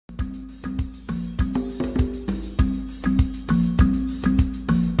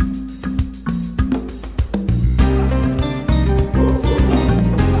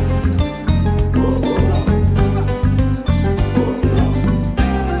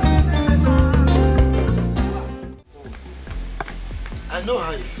know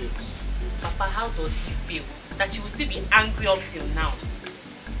how he feels. Papa, how does he feel? That you will still be angry up till now?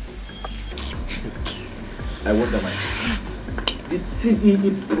 I wonder myself. The thing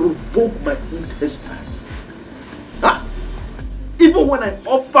it provoked my intestine. Huh? Even when I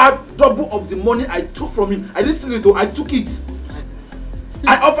offered double of the money I took from him, I didn't steal it though, I took it.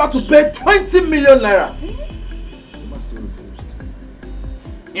 I offered to pay 20 million naira. He must still refuse.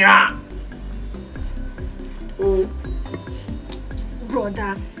 Yeah. Oh.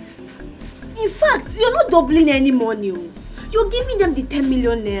 Brother, in fact, you're not doubling any money. You're giving them the 10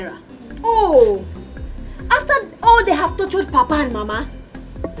 million naira. Oh, after all they have tortured Papa and Mama?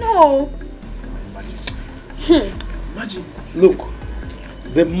 No. Imagine. Look,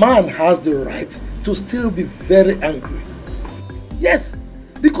 the man has the right to still be very angry. Yes,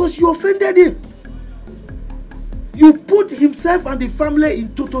 because you offended him. You put himself and the family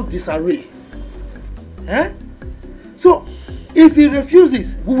in total disarray. Eh? So, if he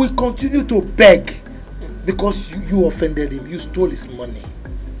refuses, we will continue to beg because you offended him, you stole his money.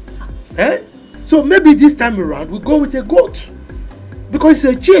 Eh? So maybe this time around we go with a goat. Because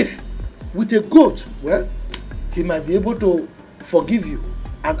he's a chief. With a goat, well, he might be able to forgive you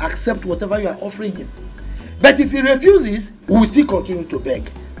and accept whatever you are offering him. But if he refuses, we will still continue to beg.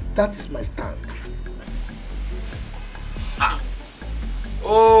 That is my stand.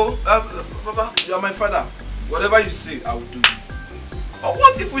 Oh, Papa, you are my father. Whatever you say, I will do it. But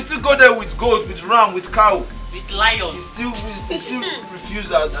what if we still go there with goat, with ram, with cow? With lion? We still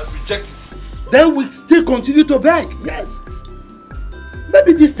refuse and reject it. Then we still continue to beg, yes.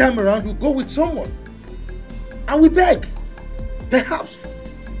 Maybe this time around we go with someone and we beg. Perhaps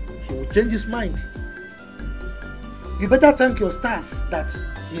he will change his mind. You better thank your stars that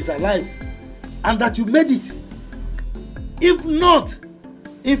he's alive and that you made it. If not,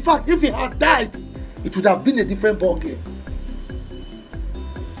 in fact, if he had died, it would have been a different ball game.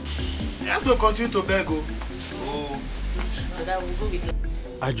 You have to continue to beg.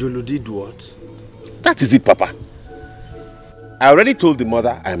 Ajulu did what? That is it, Papa. I already told the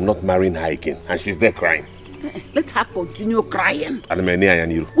mother I am not marrying her again, and she's there crying. Let her continue crying.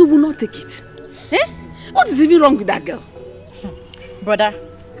 We will not take it. Eh? What is even wrong with that girl? Brother,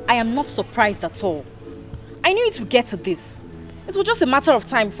 I am not surprised at all. I knew it would get to this. It was just a matter of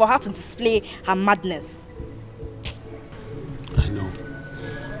time for her to display her madness. I know.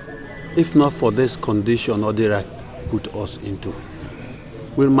 If not for this condition Odira put us into,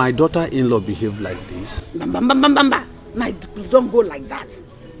 will my daughter-in-law behave like this? Bamba. No, don't go like that.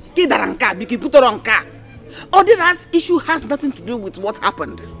 Kidaranka, Bikikutoranka. Odira's issue has nothing to do with what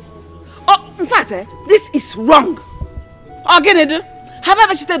happened. Oh, in fact, this is wrong. Again, have I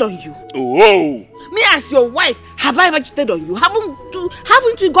ever cheated on you? Oh! Me as your wife, have I ever cheated on you?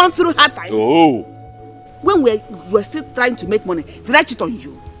 Haven't we gone through hard times? Oh! When we're still trying to make money, did I cheat on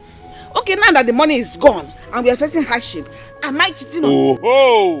you? Okay, now that the money is gone and we are facing hardship, am I cheating on you?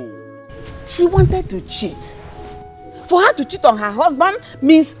 Oh! She wanted to cheat. For her to cheat on her husband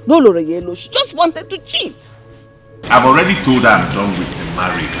means no Loreyelo. She just wanted to cheat. I've already told her I'm done with the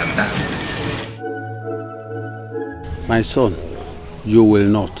marriage, and that is it. My son, you will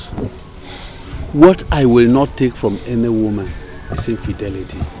not. What I will not take from any woman is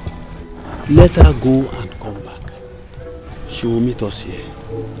infidelity. Let her go and come back. She will meet us here.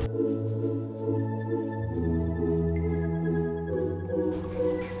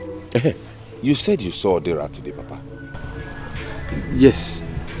 You said you saw Odira today, Papa. Yes,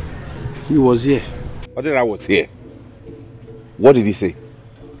 he was here. Odira was here. What did he say?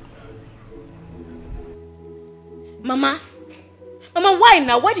 Mama, why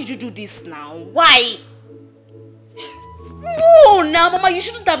now? Why did you do this now? Why? No, now, Mama, you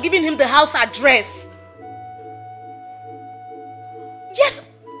shouldn't have given him the house address.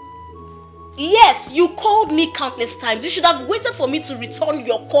 Yes, you called me countless times. You should have waited for me to return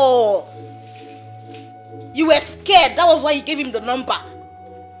your call. You were scared. That was why you gave him the number.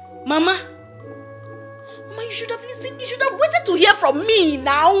 Mama, you should have listened. You should have waited to hear from me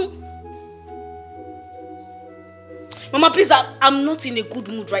now. Mama, please, I'm not in a good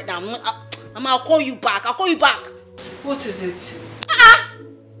mood right now. Mama, I'll call you back. What is it?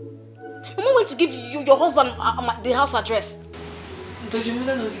 Mama went to give you your husband the house address. Does your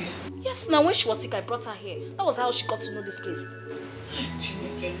mother know here? Yes, now when she was sick, I brought her here. That was how she got to know this place.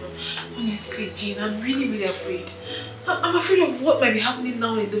 Honestly, Jean, I'm really afraid. I'm afraid of what might be happening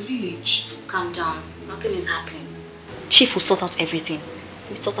now in the village. Calm down. Nothing is happening. Chief will sort out everything.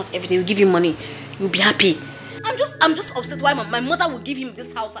 He'll give you money. You'll be happy. I'm just upset why my mother will give him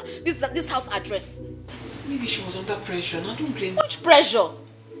this house address. Maybe she was under pressure. I don't blame her. Which pressure?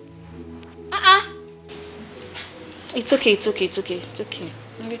 It's okay, it's okay, it's okay, it's okay.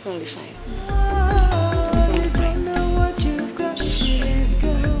 Everything will be fine.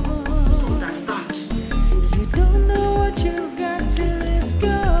 Understand? You don't know what you've got till it's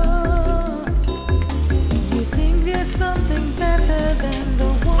gone. You think there's something better than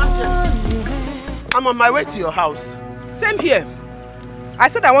the one you had. I'm on my way to your house. Same here. I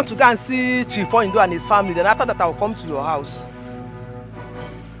said I want to go and see Chief Indo and his family. Then after that, I will come to your house.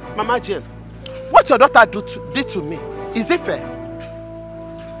 Mama Jane, what your daughter did to me, is it fair?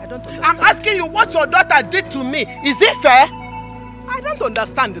 I don't understand. I'm asking you what your daughter did to me. Is it fair? I don't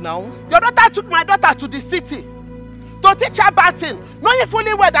understand now. Your daughter took my daughter to the city to teach her batting, knowing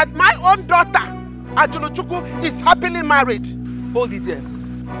fully well that my own daughter, Ajuluchukwu, is happily married. Hold it there.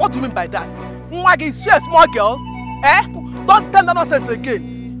 What do you mean by that? Mwagi, is she a small girl? Eh? Don't tell me nonsense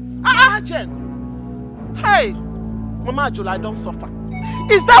again. Jen. Hey, Mama Ajula, I don't suffer.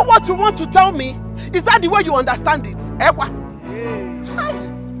 Is that what you want to tell me? Is that the way you understand it?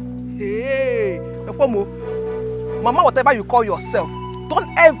 Hey, Mama, whatever you call yourself,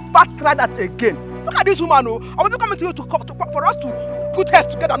 don't ever try that again. Look at this woman, I was coming to you for us to put heads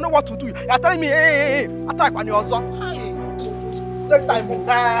together and know what to do. You're telling me, hey, attack on your son. Next time,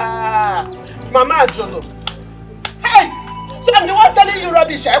 Mama Ajolo. Hey! So I'm the one telling you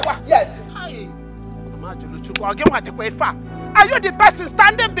rubbish, Yes. Hey. Mama Ajolo, I'll get what the way far. Are you the person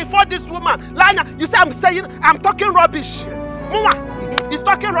standing before this woman? Lina, you say I'm talking rubbish. Yes. Mama, he's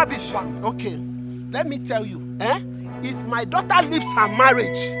talking rubbish. Okay, let me tell you, if my daughter leaves her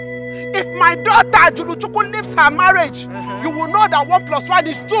marriage, if my daughter Juluchukwu leaves her marriage, you will know that 1 + 1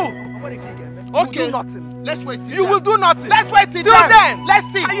 is 2. What if you get me? Okay. You will do nothing. Let's wait till you then. will do nothing. Let's wait till then. Let's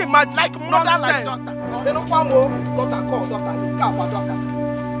see. Can you imagine? Like mother, like Nonsense. daughter. They don't want more. Daughter, call daughter. Daughter.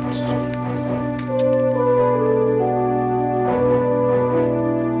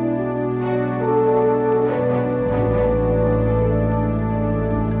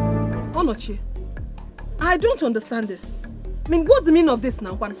 Onochie, I don't understand this. I mean, what's the meaning of this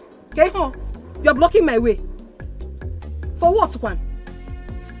now, Kwan? Okay, huh? You're blocking my way. For what, Kwan?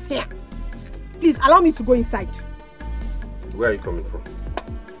 Here. Please, allow me to go inside. Where are you coming from?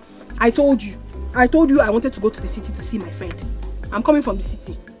 I told you I wanted to go to the city to see my friend. I'm coming from the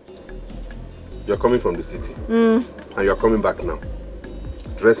city. You're coming from the city? And you're coming back now?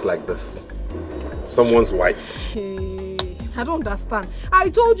 Dressed like this? Someone's wife? Hey, I don't understand. I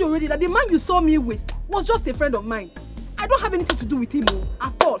told you already that the man you saw me with was just a friend of mine. I don't have anything to do with him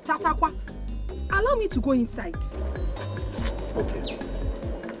at all. Cha-cha-kwa. Allow me to go inside. Okay.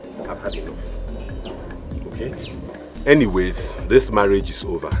 I've had enough. Okay? Anyways, this marriage is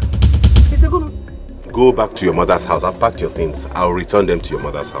over. Go back to your mother's house. I've packed your things. I'll return them to your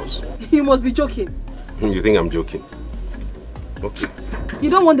mother's house. You must be joking. You think I'm joking? Okay. You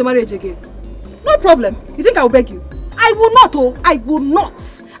don't want the marriage again? No problem. You think I will beg you? I will not, I will not.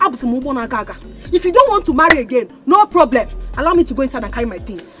 If you don't want to marry again, no problem. Allow me to go inside and carry my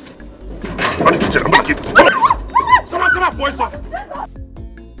things. Run in the kitchen. I'm gonna keep. Come on, boys up.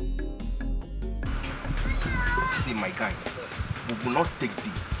 See, my guy, we will not take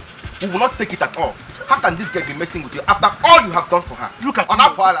this. We will not take it at all. How can this girl be messing with you after all you have done for her? Look at me.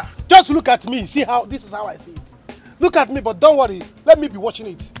 Just look at me. See how this is how I see it. Look at me, but don't worry. Let me be watching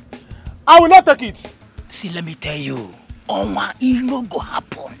it. I will not take it. See, let me tell you. Oma, it no go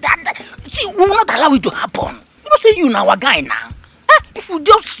happen. See, we will not allow it to happen. You know, say you now our guy now. If you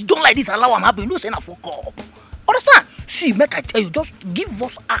just don't like this, allow him happen. You know, say na for call. Understand? See, make I tell you, just give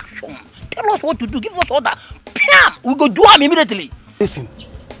us action. Tell us what to do. Give us order. Bam! We go do him immediately. Listen.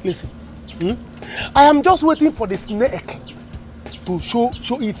 I am just waiting for the snake to show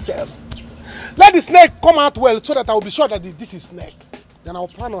itself. Let the snake come out well so that I will be sure that this is snake. Then I will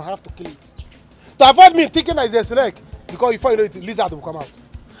plan on how to kill it. To avoid me thinking that it's a snake, because before you know it, lizard will come out.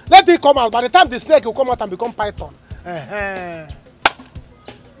 Let it come out. By the time the snake will come out and become python.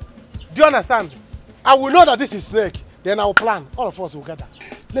 Do you understand? I will know that this is snake. Then I will plan. All of us will gather.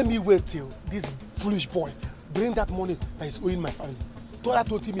 Let me wait till this foolish boy bring that money that is owing my family.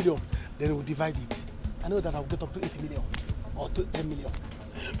 20 million. Then we will divide it. I know that I will get up to 8 million or to 10 million.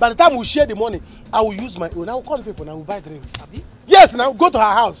 By the time we share the money, I will use my own. I will call the people and I will buy drinks. Yes, now go to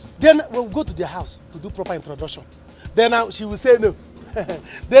her house. Then we'll go to their house to do proper introduction. Then she will say no.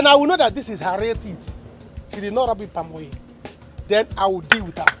 Then I will know that this is her real teeth. She did not rub it palm oil. Then I will deal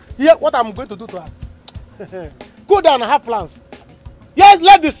with her. Here, what I'm going to do to her. Go down and have plans. Yes,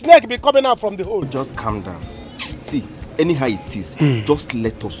 let the snake be coming out from the hole. Just calm down. See, anyhow it is, just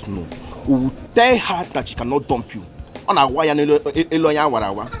let us know. We will tell her that she cannot dump you. On a wire,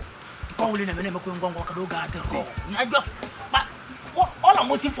 All I'm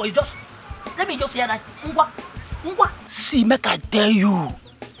waiting for is just, let me just hear that. See, make I tell you,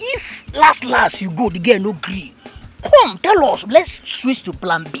 if last you go, the girl no agree. Come, tell us, let's switch to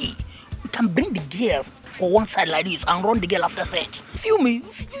plan B. We can bring the girl for one side like this and run the girl after sex. Feel me?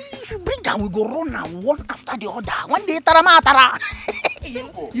 If you bring her, we go run her one after the other. One day, tara.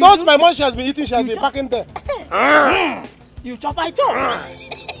 Those my mom she has been eating, she has been packing there. You chop, I chop.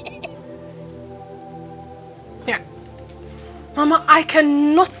 Yeah. Mama, I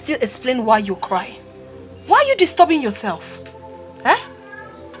cannot still explain why you're crying. Why are you disturbing yourself? Eh?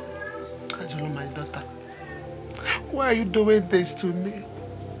 Ajolo, my daughter, why are you doing this to me?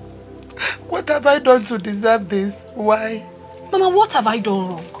 What have I done to deserve this? Why? Mama, what have I done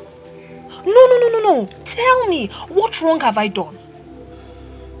wrong? No. Tell me, what wrong have I done?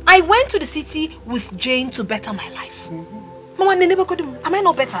 I went to the city with Jane to better my life. Mama, am I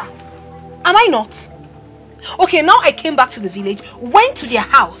not better? Am I not? Okay, now I came back to the village, went to their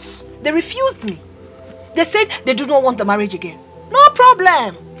house. They refused me. They said they do not want the marriage again. No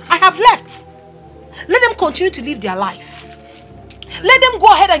problem. I have left. Let them continue to live their life. Let them go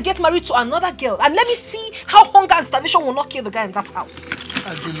ahead and get married to another girl. And let me see how hunger and starvation will not kill the guy in that house.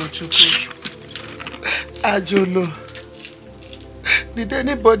 Ajolo Chukwu. Ajolo. Did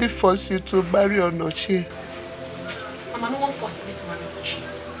anybody force you to marry Onoche? Mama, no one forced me to marry Onoche.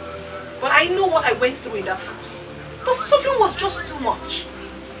 But I know what I went through in that house. The suffering was just too much.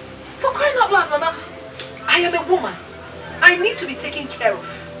 For crying out loud, Mama, I am a woman. I need to be taken care of.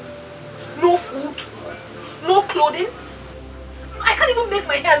 No food, no clothing. I can't even make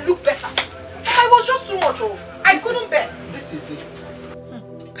my hair look better. I was just too much. I couldn't bear. This is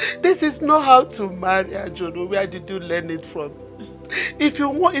it. This is not how to marry, Ajolo. Where did you learn it from? If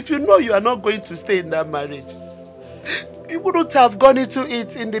you know you are not going to stay in that marriage, you wouldn't have gone into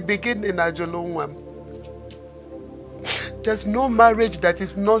it in the beginning, Ajolo. There's no marriage that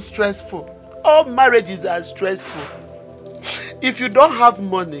is not stressful. All marriages are stressful. If you don't have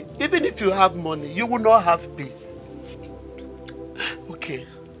money, even if you have money, you will not have peace. Okay,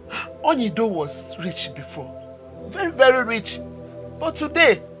 Onyido was rich before. Very, very rich. But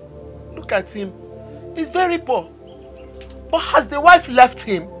today, look at him. He's very poor. But has the wife left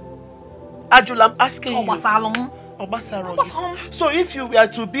him? Ajula, I'm asking you. Obasaron. So if you were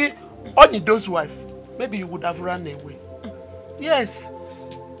to be Onyido's wife, maybe you would have run away. Yes.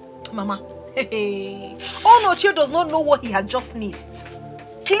 Mama. Hey. Onoche does not know what he had just missed.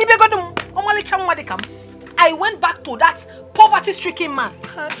 I went back to that poverty-stricken man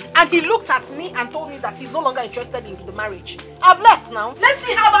and he looked at me and told me that he's no longer interested in the marriage. I've left now. Let's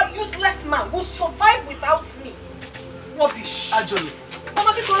see how that useless man will survive without me. Rubbish. Ajolo.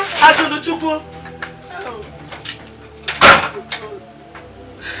 Mama, Ajolo Chukwu.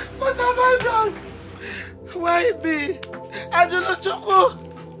 What have I done? Why me? Ajolo Chukwu.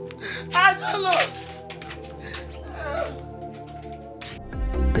 Ajolo.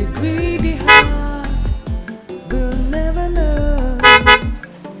 The greedy heart will never know.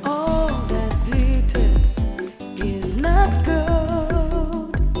 All that glitters is not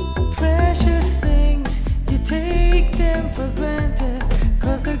gold. Precious things, you take them for granted,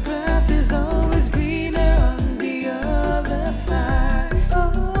 'cause the grass is always greener on the other side.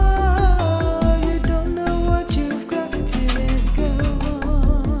 Oh, you don't know what you've got till it's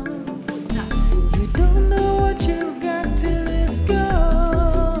gone. You don't know what you've got till it's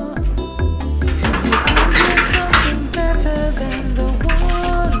gone. You think there's something better than the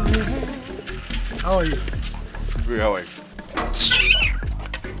one you had. How are you? Good, how are you?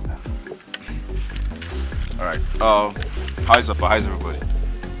 Alright, how's everybody?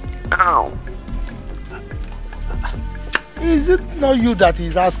 Ow! Is it not you that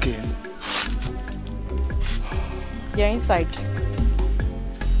is asking? They're inside.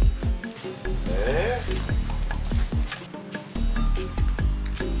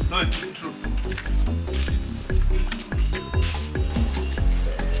 So it's true.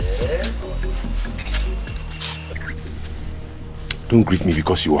 Don't greet me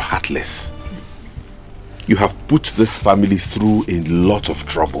because you are heartless. You have put this family through a lot of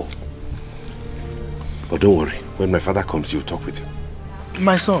trouble. But don't worry, when my father comes, you'll talk with him.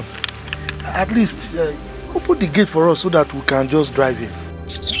 My son, at least open the gate for us so that we can just drive in.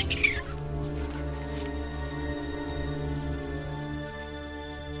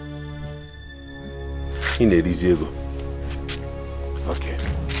 In a Diego. Okay.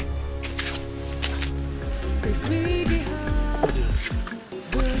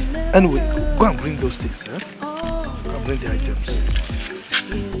 Anyway, go and bring those things, eh? Go and bring the items.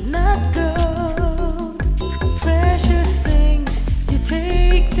 Is not gold. Precious things, you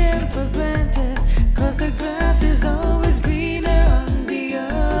take them for granted, 'cause the grass is always greener on the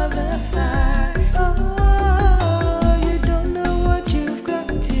other side. Oh,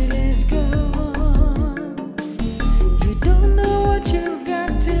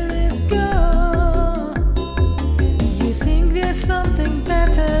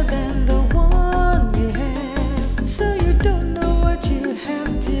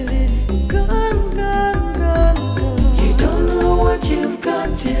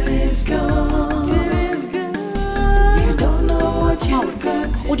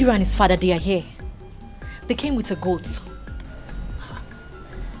 Odiru and his father, they are here. They came with a goat.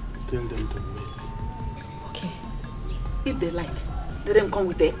 Tell them to wait. Okay. If they like, let them come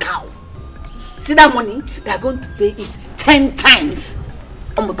with a cow. See that money? They are going to pay it 10 times.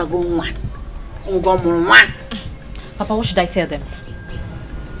 Papa, what should I tell them?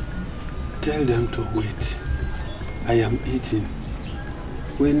 Tell them to wait. I am eating.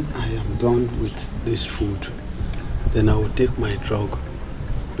 When I am done with this food, then I will take my drug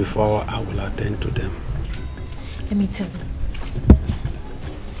before I will attend to them. Let me tell them.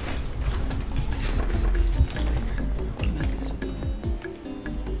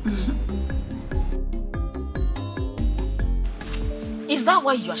 Is that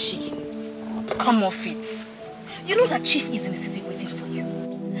why you are shaking? Come off it. You know that Chief is in the city waiting for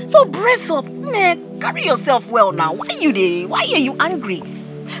you. So brace up. Carry yourself well now. Why are you angry?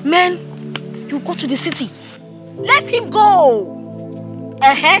 Man, you go to the city. Let him go.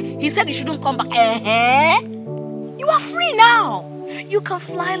 He said you shouldn't come back. You are free now. You can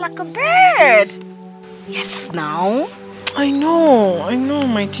fly like a bird. Yes, now. I know,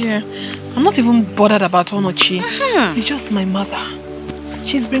 my dear. I'm not even bothered about Onochi. It's just my mother.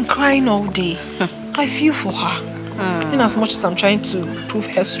 She's been crying all day. I feel for her. In as much as I'm trying to prove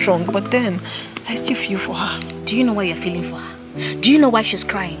her strong, but then I still feel for her. Do you know why you're feeling for her? Do you know why she's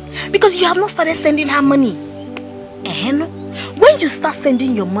crying? Because you have not started sending her money. When you start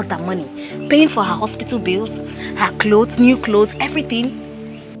sending your mother money, paying for her hospital bills, her clothes, new clothes, everything,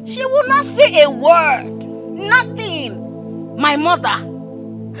 she will not say a word. Nothing. My mother.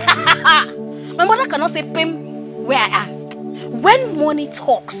 My mother cannot say pim where I am. When money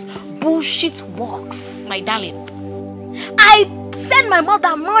talks, bullshit walks, my darling. I send my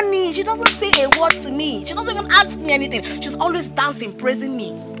mother money. She doesn't say a word to me. She doesn't even ask me anything. She's always dancing, praising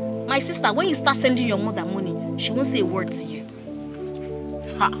me. My sister, when you start sending your mother money, she won't say a word to you.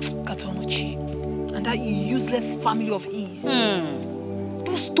 Katonochi. And that useless family of ease.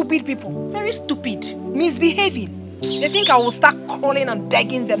 Those stupid people. Very stupid. Misbehaving. They think I will start calling and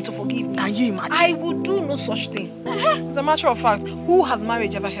begging them to forgive me. Can you imagine? I will do no such thing. As a matter of fact, who has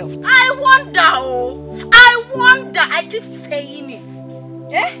marriage ever helped? I wonder. I keep saying it.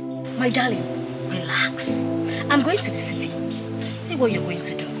 My darling, relax. I'm going to the city. See what you're going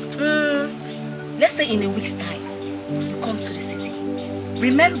to do. Let's say in a week's time, you come to the city.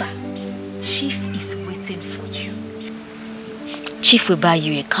 Remember, Chief is waiting for you. Chief will buy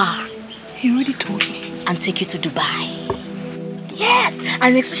you a car. He already told me. And take you to Dubai. Yes,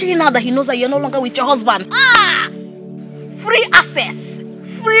 and especially now that he knows that you're no longer with your husband. Free access,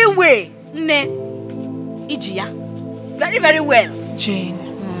 free way. Ijia, very, very well. Jane,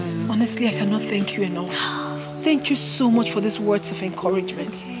 honestly, I cannot thank you enough. Thank you so much for these words of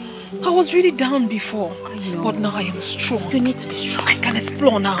encouragement. I was really down before, but now I am strong. You need to be strong. I can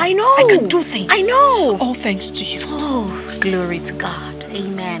explore now. I know. I can do things. I know. All thanks to you. Oh, glory to God.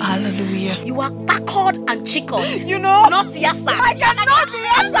 Amen. Hallelujah. You are backward and chickled. You know? Not yasa. I cannot be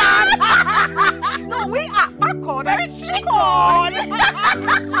yasa. No, we are backward and chickled.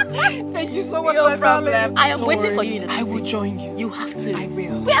 Thank you so much for my problem. I am waiting for you in the city. I will join you. You have to. I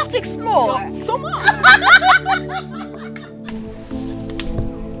will. We have to explore. So much.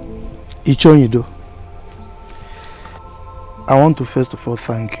 Ichonyido, I want to first of all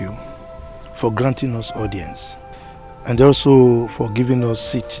thank you for granting us audience and also for giving us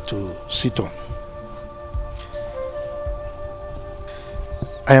seats to sit on.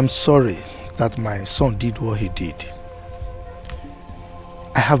 I am sorry that my son did what he did.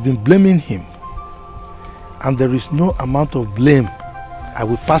 I have been blaming him, and there is no amount of blame I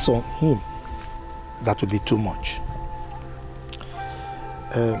will pass on him that will be too much.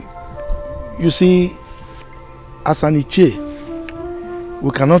 You see, as an Iche,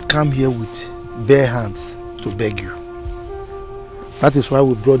 we cannot come here with bare hands to beg you. That is why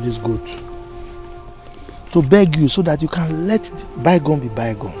we brought this goat. To beg you so that you can let bygone be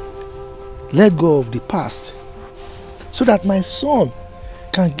bygone. Let go of the past. So that my son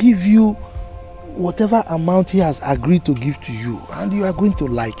can give you whatever amount he has agreed to give to you. And you are going to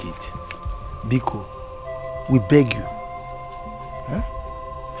like it. Biko, we beg you.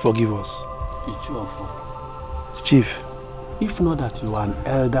 Forgive us. Chief. If not that you are an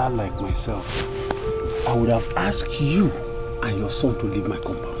elder like myself, I would have asked you and your son to leave my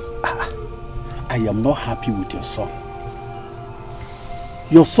compound. I am not happy with your son.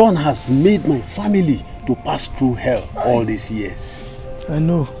 Your son has made my family to pass through hell all these years. I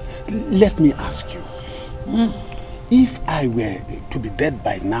know. Let me ask you, if I were to be dead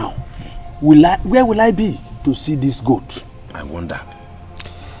by now, where will I be to see this goat? I wonder.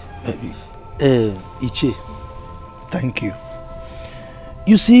 Iche, thank you.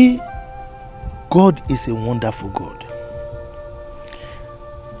 You see, God is a wonderful God.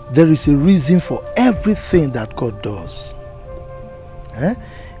 There is a reason for everything that God does.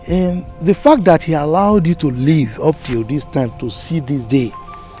 And the fact that he allowed you to live up till this time to see this day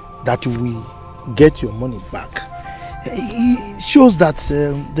that you will get your money back, it shows that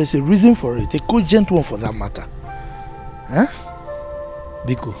there's a reason for it, a cogent one for that matter.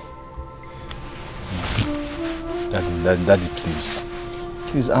 Biko. Daddy, please.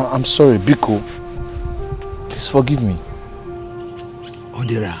 Please, I'm sorry, Biko. Please forgive me.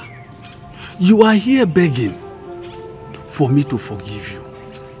 Odera, you are here begging for me to forgive you.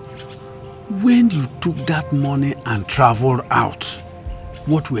 When you took that money and traveled out,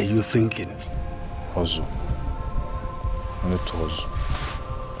 what were you thinking? Ozu. I need to Ozu.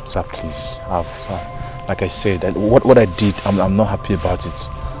 Sir, please. Like I said, what I did, I'm not happy about it.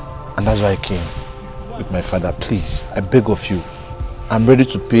 And that's why I came with my father. Please, I beg of you. I'm ready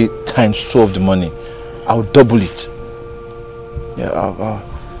to pay times 2 of the money. I'll double it. Yeah,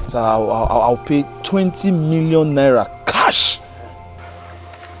 I'll pay 20 million naira cash.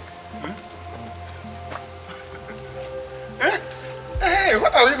 Hey,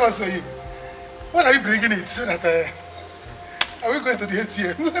 what are we going to say? When are you bringing it so that are we going to the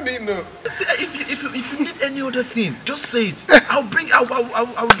ATM? Let me know. See, if you need any other thing, just say it. I'll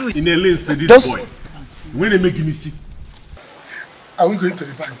do it. In a lane, say this just boy. When they make me see. Are we going to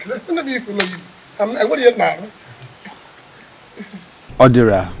the bank? Let me follow you. I want to hear now.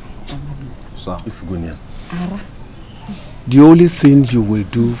 Odera, sir, if you go near. The only thing you will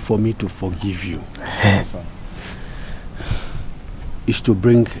do for me to forgive you is to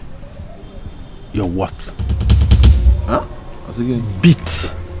bring your worth. Huh? What's again?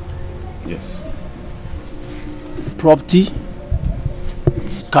 Beat. Yes. Property,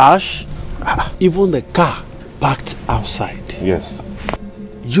 cash, even the car parked outside. Yes.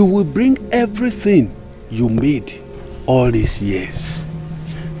 You will bring everything you made all these years.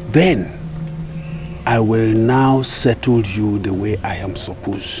 Then I will now settle you the way I am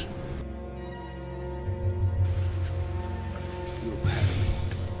supposed.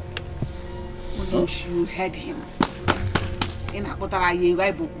 You heard him.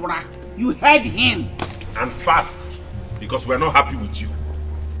 You heard him. And fast, because we're not happy with you.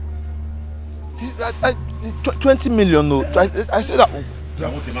 This 20 million, no. I said that.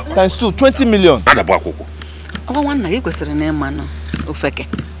 Times 2, 20 million.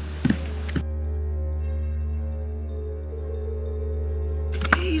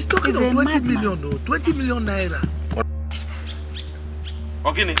 He's talking of 20 million, no. 20 million naira.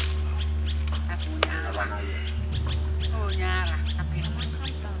 Okay.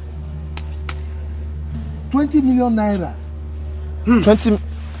 20 million naira. 20.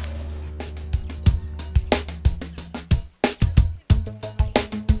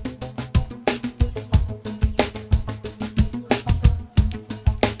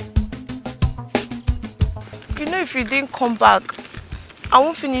 You know, if you didn't come back, I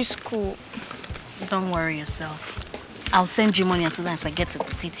won't finish school. Don't worry yourself. I'll send you money as soon as I get to the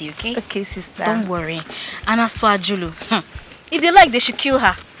city, okay? Okay, sister. Don't worry. And as for Ajulu, if they like, they should kill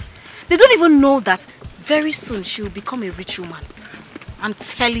her. They don't even know that very soon she will become a rich woman. I'm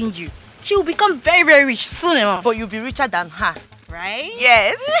telling you. She will become very, very rich soon enough. But you'll be richer than her. Right?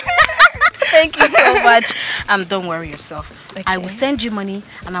 Yes. Thank you so much. Don't worry yourself. Okay. I will send you money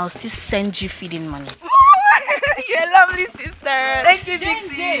and I'll still send you feeding money. You're a lovely sister. Thank you, big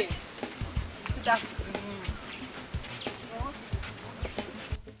sis. Good afternoon.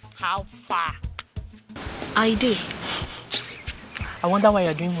 How far? I did. I wonder why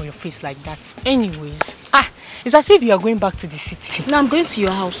you're doing your face like that. Anyways, it's as if you are going back to the city. No, I'm going to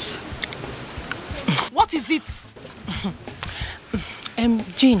your house. What is it?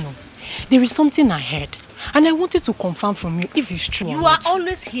 Gino, there is something I heard. And I wanted to confirm from you if it's true or You not. are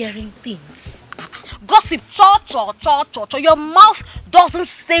always hearing things. Gossip, cho. Your mouth doesn't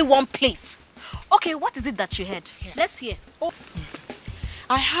stay one place. Okay, what is it that you heard? Let's hear.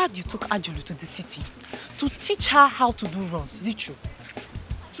 I heard you took Ajulu to the city to teach her how to do runs. Is it true?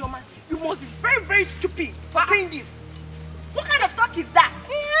 Chioma, you must be very, very stupid for saying this. What kind of talk is that?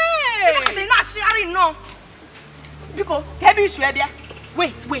 Hey! They're not sharing, no. Because,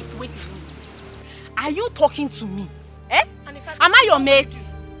 Wait. Are you talking to me? Eh? Am I your mate?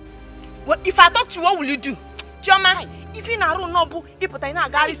 Well, if I talk to you, what will you do? Chioma, if you don't know, if you are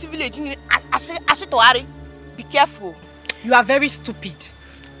going to village, be careful. You are very stupid.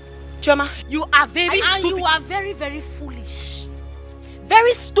 Chioma, you are very and stupid. You are very, very foolish.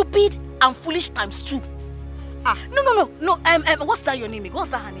 Very stupid and foolish times 2. No. What's that your name? What's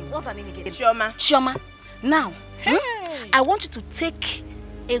that her name? What's her name again? Chioma. Chioma. Now, I want you to take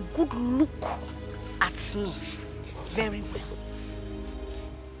a good look at me very well.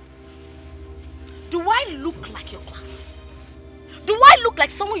 Do I look like your class? Do I look like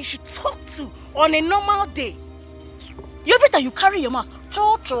someone you should talk to on a normal day? Every time you carry your mouth,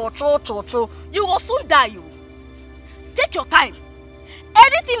 cho cho cho cho cho, you will soon die. You take your time.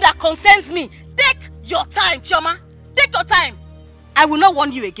 Anything that concerns me, take your time, Chioma. Take your time. I will not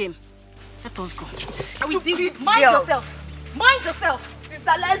warn you again. Let us go. Mind yourself. Mind yourself.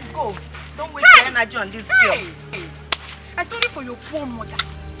 Sister, let's go. Don't waste your energy on this girl. Hey. I'm sorry for your poor mother.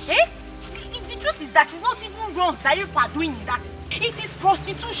 Eh? The truth is that it's not even runs that you are doing in that city. It is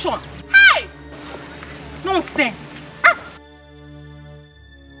prostitution. Hey! Nonsense.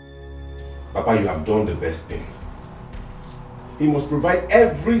 Papa, you have done the best thing. He must provide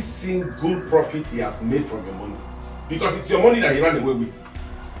every single profit he has made from your money. Because it's your money that he ran away with.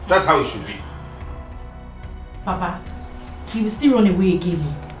 That's how it should be. Papa, he will still run away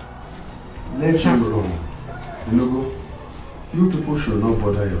again. Let him run. Inugo, you people should not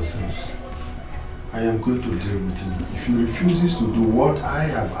bother yourselves. I am going to deal with him if he refuses to do what I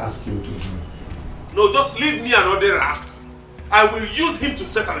have asked him to do. No, just leave me another rap. I will use him to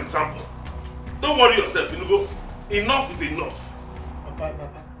set an example. Don't worry yourself, Inugo. Enough is enough.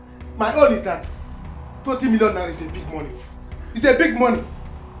 Papa. My own is that 20 million naira is a big money. It's a big money.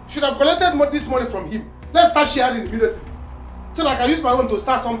 Should have collected this money from him. Let's start sharing immediately. So that I can use my own to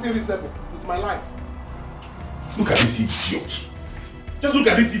start something reasonable with my life. Look at this idiot. Just look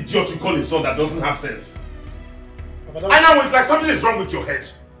at this idiot you call a son that doesn't have sense. And now it's like something is wrong with your head.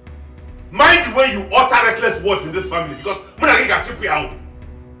 Mind the way you utter reckless words in this family because Munagi got chip out.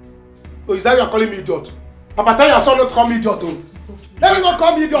 Oh, is that you are calling me idiot? Papa, tell your son not to call me idiot. Oh. Let me not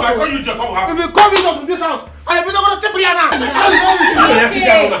call me idiot. If I call you idiot, what will happen? If you call me idiot in this house, I am not going to chip you now.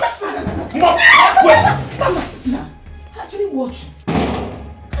 Wait. Actually, watch.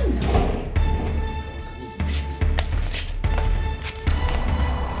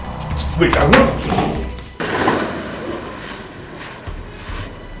 Wait, I will.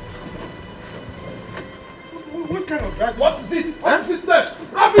 What kind of drive? What is it? What is it, sir?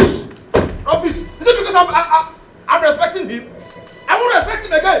 Rubbish! Rubbish! Is it because I'm respecting him? I won't respect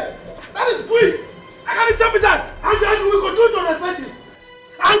him again! That is greed! I can't tell me that! And we continue to respect him!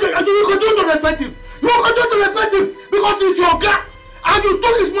 And you will continue to respect him! You will continue to respect him! Because he's your guy! And you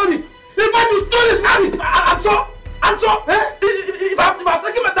took his money! In fact, you stole his money! I'm so, if I'm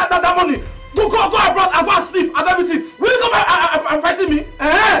taking that money, go abroad and go and sleep and everything. Will you come and fighting me?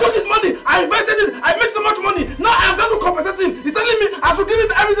 I took his money, I invested it, I make so much money. Now I'm going to compensate him. He's telling me I should give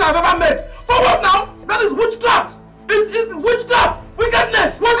him everything I've ever made. For what now? That is witchcraft. It's witchcraft.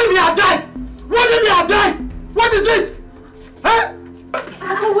 Wickedness. What if he had died? What if he had died? What is it?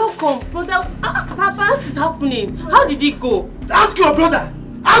 Welcome, brother. Papa, what is happening? How did it go? Ask your brother.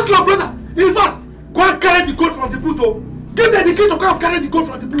 Ask your brother. In fact, go and carry the goat from the boot. Oh. Give them the key to go and carry the goat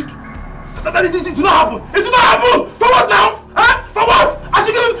from the boot. It will not happen. It will not happen. For what now? Huh? For what? I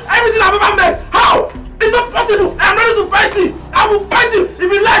should give him everything I've ever made. How? It's not possible. I'm ready to fight him. I will fight him. If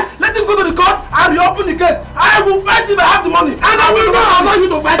you like, let him go to the court and reopen the case. I will fight him. I have the money. And I will not allow you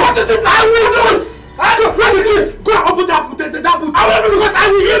to fight. What is it? I will do it. Go and open that boot. I will do it because I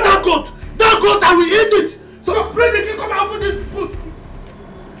will eat that goat. That goat, I will eat it. So bring the key. Come and open this boot.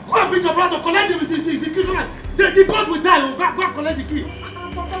 Go and beat your brother. Collect the key. The goat will die. Go and collect the key.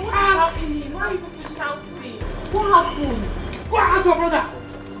 Papa, what is happening? Why are you people shouting? What happened? Go and ask your brother.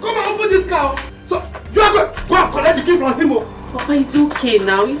 Come and open this car. So you are going. Go and collect the key from him. Papa, it's okay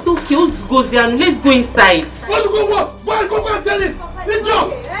now. It's okay. Let's go there and let's go inside. Want to go what? Go and tell him.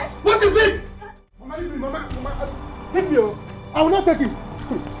 What is it? Mama, leave me. I will not take it.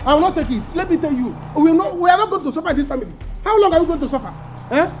 I will not take it. Let me tell you. We are not going to suffer in this family. How long are we going to suffer?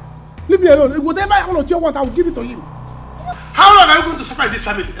 Leave me alone. Whatever I want, I will give it to him. How long are you going to suffer in this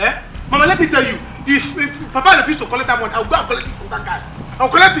family? Mama, let me tell you. If Papa refuses to collect that money, I will go and collect it from that guy. I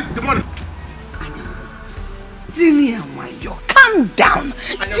will collect the money. Calm down.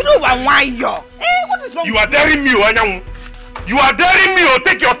 You know why you're? What is wrong? You are daring me, Wanyamu. You are daring me.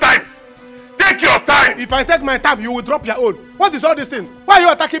 Take your time. Take your time. If I take my time, you will drop your own. What is all this thing? Why are you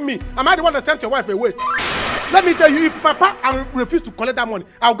attacking me? Am I the one that sent your wife away? Let me tell you, if Papa refuse to collect that money,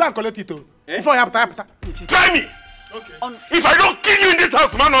 I'll go and collect it too. Before you have time. Try me. Okay. If I don't kill you in this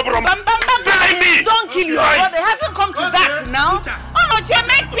house, man, try me. Don't kill your brother. It hasn't come to that now. Oh no, Che,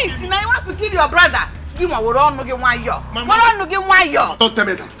 make peace. Now you want to kill your brother. Give me don't tell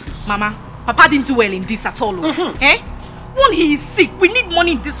me that. Mama, Papa didn't do well in this at all. One, he is sick. We need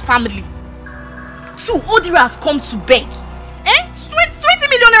money in this family. Two, Odira has come to beg. 20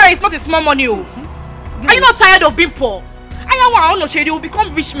 million naira is not a small money. Are you not tired of being poor? I They will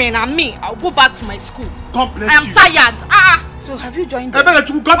become rich men and me, I'll go back to my school. God bless you. I am tired. So have you joined them?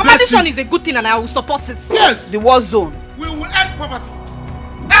 God bless this one is a good thing and I will support it. Yes. The war zone. We will end poverty.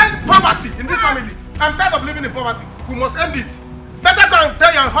 End poverty in this family. I'm tired of living in poverty. We must end it. Better go and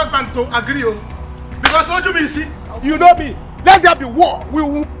tell your husband to agree. Because what you mean, see? You know me. Let there be war.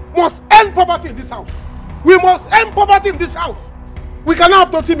 We must end poverty in this house. We must end poverty in this house. We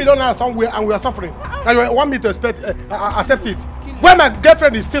cannot have 30 million naira somewhere and we are suffering. And you want me to accept it. When my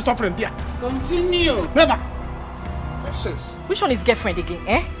girlfriend is still suffering there. Continue. Never. Nonsense. Which one is girlfriend again,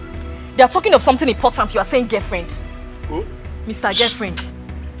 eh? They are talking of something important. You are saying girlfriend. Who? Mr. Girlfriend.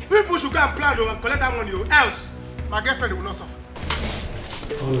 People should go and plan and collect that money. Else, my girlfriend will not suffer.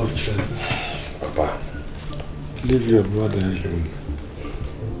 All of you. Papa, leave your brother alone.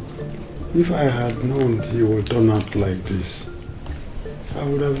 If I had known he would turn out like this, I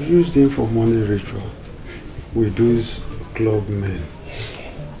would have used him for money ritual with those club men.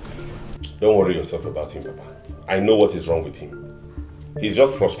 Don't worry yourself about him, Papa. I know what is wrong with him. He's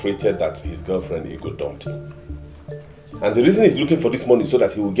just frustrated that his girlfriend Ego dumped him. And the reason he's looking for this money is so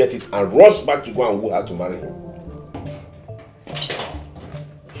that he will get it and rush back to go and woo her to marry him.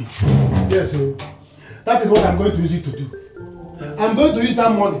 Yes, sir. That is what I'm going to use it to do. I'm going to use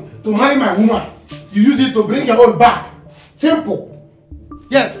that money to marry my woman. You use it to bring your own back. Simple.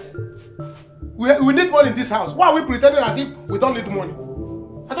 Yes. We need money in this house. Why are we pretending as if we don't need money?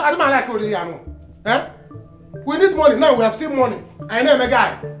 I don't like it. Eh? We need money. Now we have still money. I know my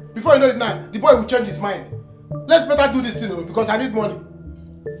guy. Before you know it now, the boy will change his mind. Let's better do this thing because I need money.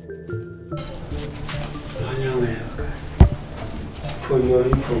 For your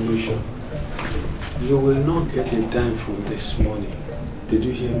information, you will not get a dime from this money. Did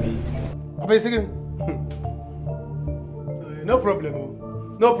you hear me? No problem.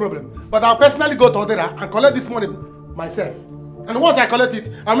 No problem. But I'll personally go to Odera and collect this money myself. And once I collect it,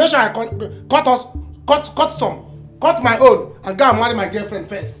 I'll make sure I cut my own and go and marry my girlfriend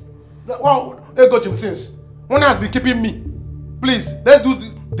first. Well, since one has been keeping me. Please, let's do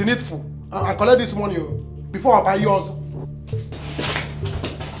the needful and collect this money before I buy yours.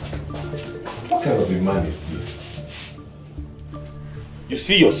 What kind of a man is this? You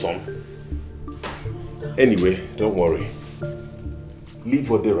see your son? Anyway, don't worry. Leave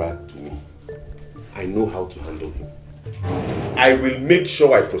Odera to me. I know how to handle him. I will make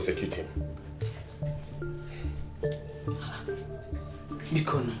sure I prosecute him.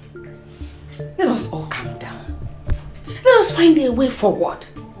 Mikono, let us all calm down. Let us find a way forward.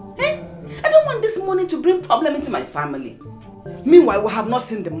 Eh? I don't want this money to bring problem into my family. Meanwhile, we have not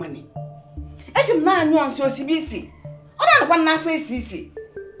seen the money.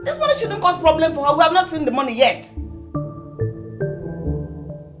 This money shouldn't cause problem for her. We have not seen the money yet.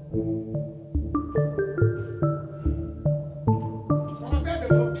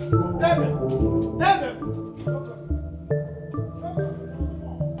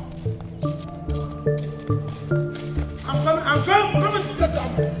 I'm coming to get them.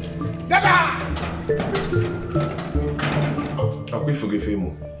 Get out!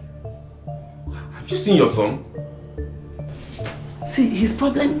 Have you seen your son? See, his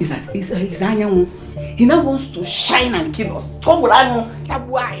problem is that he now wants to shine and kill us.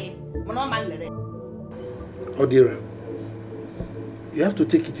 Odira, you have to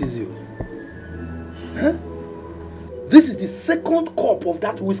take it easy. Huh? This is the second cup of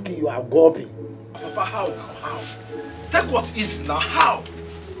that whiskey you are gulping. Papa, how? Take what is now, how?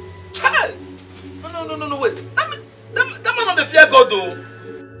 Child! No, wait. That man on the fear God though.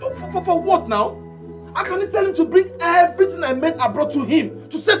 For what now? I can only tell him to bring everything I made abroad to him,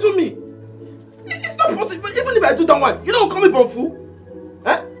 to settle me. It's not possible, even if I do that one, you don't call me Bonfu?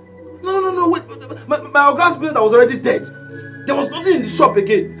 Eh? No, wait. My organ's business that was already dead. There was nothing in the shop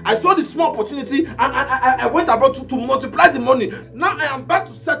again. I saw the small opportunity and I went abroad to multiply the money. Now I am back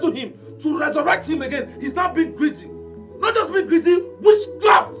to settle him, to resurrect him again. He's not being greedy. Not just being greedy,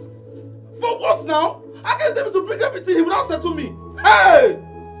 witchcraft. For what now? I can't tell him to bring everything, he will not settle me. Hey!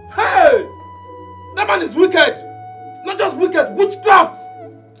 That man is wicked. Not just wicked, witchcraft.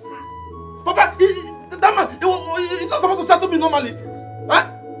 Papa, that man, he's not supposed to settle me normally. Huh?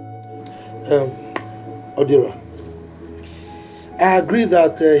 Odira, I agree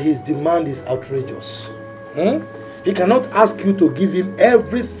that his demand is outrageous. He cannot ask you to give him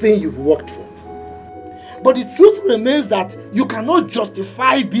everything you've worked for. But the truth remains that you cannot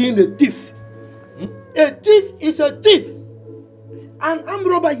justify being a thief. A thief is a thief. An armed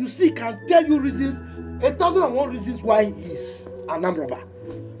robber, you see, can tell you reasons, 1,001 reasons why he is an armed robber.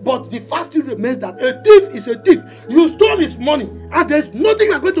 But the fact still remains that a thief is a thief. You stole his money, and there's nothing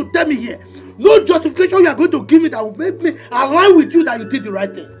you're going to tell me here. No justification you are going to give me that will make me align with you that you did the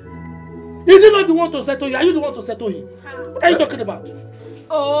right thing. Is he not the one to settle you? Are you the one to settle him? What are you talking about?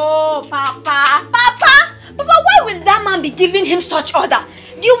 Oh, Papa! Why will that man be giving him such order?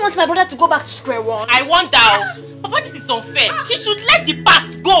 Do you want my brother to go back to square one? I want that. Papa, this is unfair. He should let the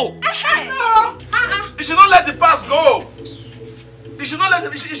past go. No! He should not let the past go. He should not let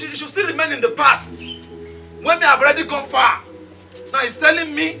it, he should still remain in the past. When me have already gone far. Now he's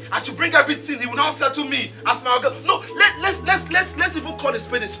telling me I should bring everything. He will not settle me as my girl. No, let's even call a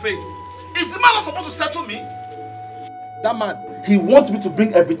spade a spade. Is the man not supposed to settle me? That man, he wants me to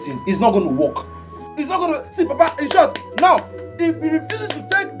bring everything. It's not going to work. It's not going to... See, Papa, in short, now, if he refuses to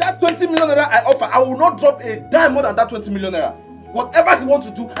take that 20 million naira I offer, I will not drop a dime more than that 20 million naira. Whatever he wants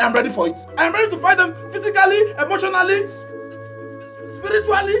to do, I am ready for it. I am ready to fight them physically, emotionally,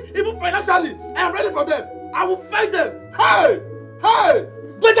 spiritually, even financially. I am ready for them. I will fight them. Hey! Hey!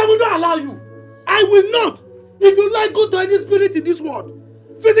 But I will not allow you. I will not. If you like, go to any spirit in this world.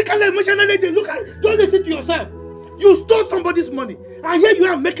 Physically, emotionally, look at it. Don't listen to yourself. You stole somebody's money, and here you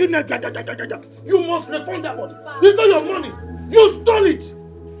are making it. You must refund that money. It's not your money. You stole it.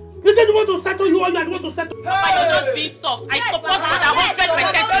 You said you want to settle you, or you are the one to settle. Papa, you're just being soft. I support Brother 100%.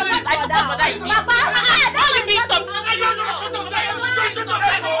 I support Brother in this. Papa, don't be soft.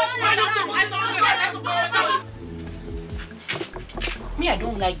 Me, I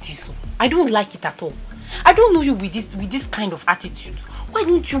don't like this. I don't like it at all. I don't know you with this kind of attitude. Why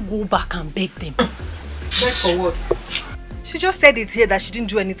don't you go back and beg them? Beg for what? She just said it here that she didn't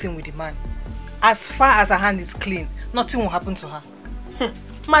do anything with the man. As far as her hand is clean, nothing will happen to her.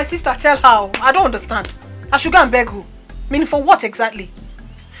 My sister, tell her. I don't understand. I should go and beg who? Meaning for what exactly?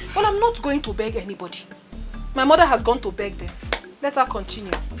 Well, I'm not going to beg anybody. My mother has gone to beg them. Let her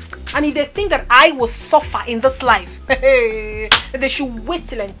continue. And if they think that I will suffer in this life, they should wait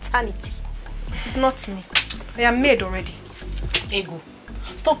till eternity. It's not me. I am made already. Ego,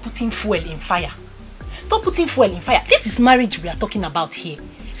 stop putting fuel in fire. Stop putting fuel in fire. This is marriage we are talking about here.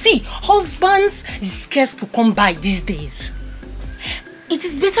 See, husbands is scarce to come by these days. It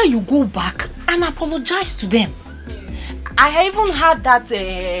is better you go back and apologize to them. I even heard that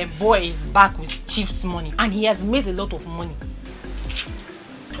boy is back with Chief's money and he has made a lot of money.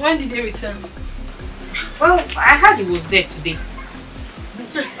 When did he return? Well, I heard he was there today.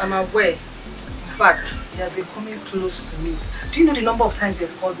 Yes, I'm aware. In fact, he has been coming close to me. Do you know the number of times he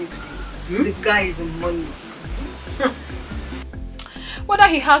has called me today? The guy is in money. Whether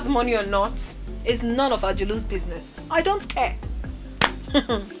he has money or not is none of Ajulu's business. I don't care.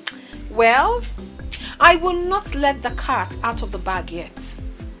 Well, I will not let the cat out of the bag yet.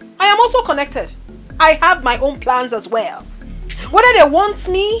 I am also connected. I have my own plans as well. Whether they want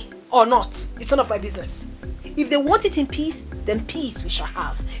me or not, it's none of my business. If they want it in peace, then peace we shall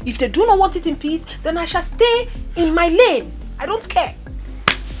have. If they do not want it in peace, then I shall stay in my lane. I don't care.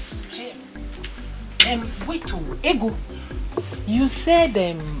 Wait, Ego. You said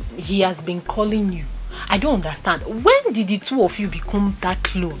he has been calling you. I don't understand. When did the two of you become that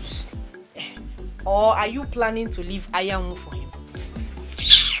close? Or are you planning to leave Ayamu for him?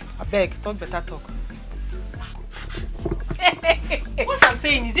 I beg, talk better talk. What I'm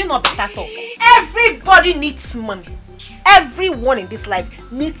saying is it not better talk? Everybody needs money. Everyone in this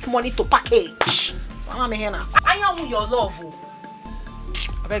life needs money to package. Ayamu, your love.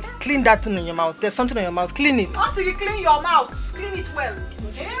 I beg, clean that thing in your mouth. There's something in your mouth. Clean it. Once you clean your mouth, clean it well.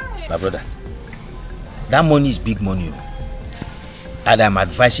 My brother, that money is big money. And I'm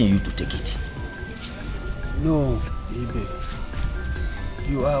advising you to take it. No, Ibe.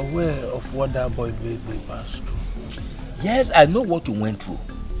 You are aware of what that boy made me pass through. Yes, I know what you went through.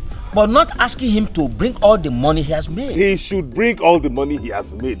 But not asking him to bring all the money he has made. He should bring all the money he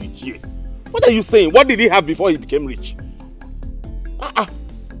has made each year. What are you saying? What did he have before he became rich?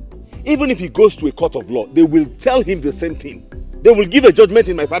 Even if he goes to a court of law, they will tell him the same thing. They will give a judgment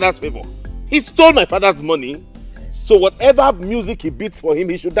in my father's favor. He stole my father's money. So whatever music he beats for him,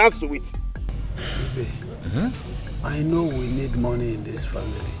 he should dance to it. Ibe, I know we need money in this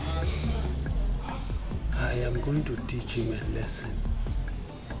family. I am going to teach him a lesson.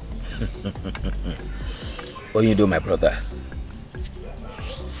 What you do, my brother?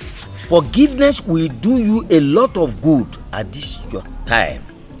 Forgiveness will do you a lot of good at this your time.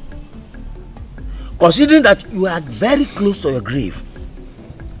 Considering that you are very close to your grave.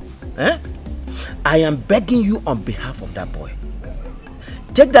 I am begging you on behalf of that boy.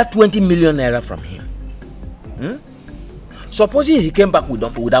 Take that 20 million naira from him. Supposing he came back with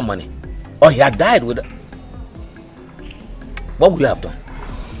that money, or he had died with it, what would you have done?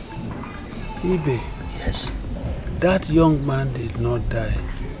 Ibe. Yes. That young man did not die.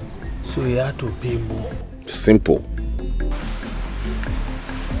 So he had to pay more. Simple.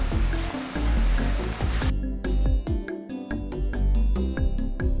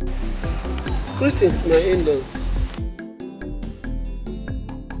 Greetings, my in-laws.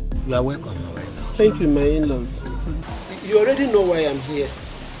 You are welcome, my wife. Thank you, my in-laws. You already know why I'm here.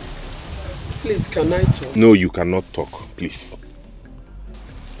 Please, can I talk? No, you cannot talk, please.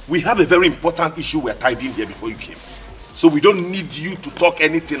 We have a very important issue we're tidying here before you came. So we don't need you to talk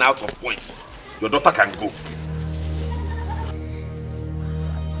anything out of point. Your daughter can go.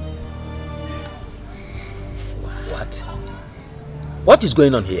 What? What is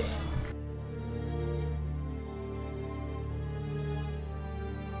going on here?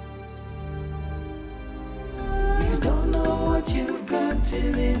 You don't know what you've got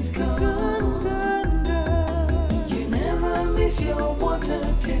till it's gone. You never miss your water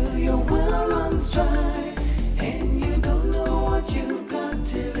till your well runs dry. And you don't know what you've got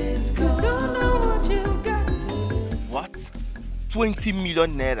till it's gone. Don't know what you've got till it's gone. What? 20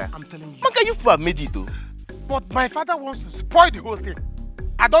 million naira? I'm telling you. Man, can you have made it though? But my father wants to spoil the whole thing.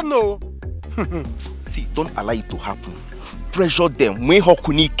 I don't know. See, don't allow it to happen. Pressure them. When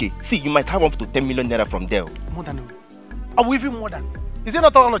Hokunike. See, you might have up to 10 million naira from there. More than I will even more than. Is it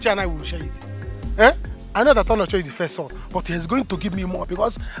not Onoche and I will share it? Eh? I know that Onoche is the first son, but he is going to give me more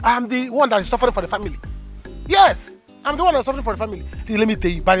because I am the one that is suffering for the family. Yes, I'm the one that's suffering for the family. Let me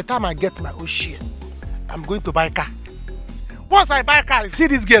tell you, by the time I get my own share, I'm going to buy a car. Once I buy a car, if you see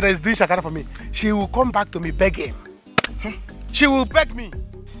this girl that is doing shakara for me, she will come back to me begging. She will beg me.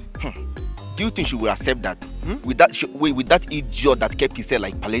 Do you think she will accept that? With that idiot that kept his hair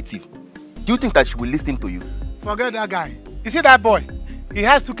like palliative? Do you think that she will listen to you? Forget that guy. You see that boy? He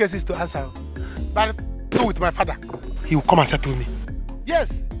has 2 cases to answer. But with my father, he will come and settle me.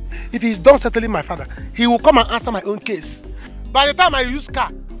 Yes. If he's done settling my father, he will come and answer my own case. By the time I use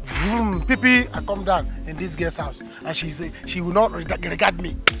car, vroom, Pipi, I come down in this girl's house and she will not regard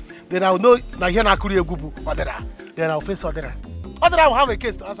me. Then I will know Nigerian Gubu Odera. Then I will face Odera. Odera will have a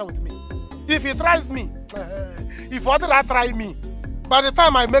case to answer with me. If he tries me, if Odera try me, by the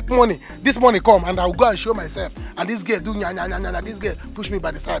time I make money, this money come and I will go and show myself. And this girl do nya, this girl push me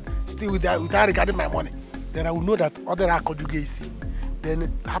by the side, still without regarding my money. Then I will know that Odera conjugacy. Then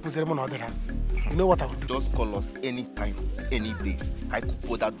it happens anymore Odera. You know what I will do? Just call us anytime, any day. I could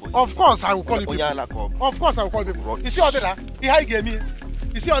put that boy. Of course I will call you people. Of course I will call you people. You see Odera? He gave me.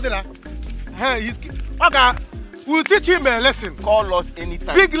 You see Odera? Okay. We'll teach him a lesson. Call us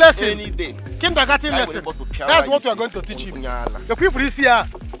anytime. Big lesson. Any day. Kindergarten lesson. That's what we are going to teach him. The people this year,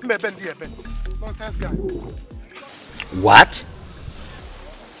 nonsense guy. What?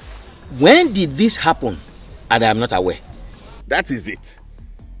 When did this happen? And I am not aware. That is it.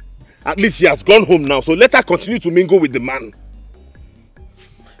 At least she has gone home now, so let her continue to mingle with the man.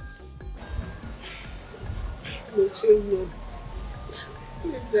 Please,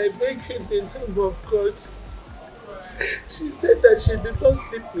 I beg in the name of God. She said that she did not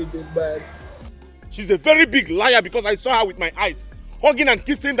sleep with the man. She's a very big liar because I saw her with my eyes, hugging and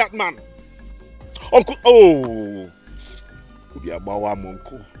kissing that man. Uncle, oh.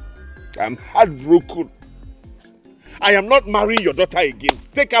 I'm heartbroken. I am not marrying your daughter again.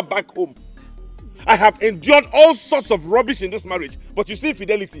 Take her back home. I have endured all sorts of rubbish in this marriage, but you see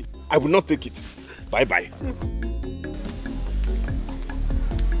fidelity, I will not take it. Bye-bye.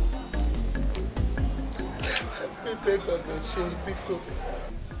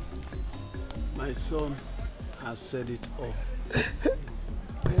 My son has said it all.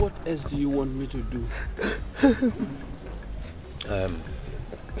 What else do you want me to do?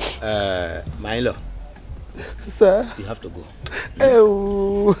 My in-law. Sir? You have to go.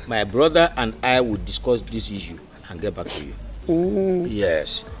 Oh. My brother and I will discuss this issue and get back to you.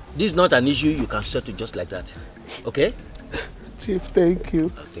 Yes. This is not an issue you can settle just like that. Okay? Chief, thank you.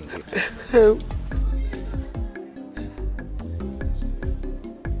 Thank you.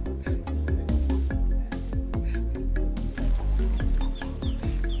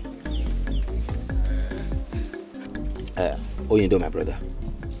 Oyindo, my brother,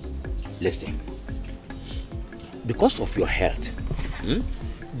 listen. Because of your health,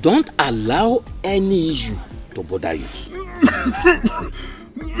 don't allow any issue to bother you.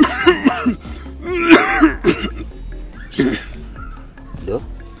 No?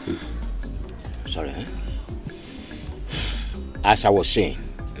 Sorry, eh? As I was saying,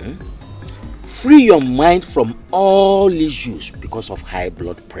 free your mind from all issues because of high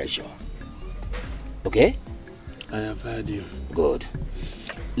blood pressure. Okay? I have heard you. Good.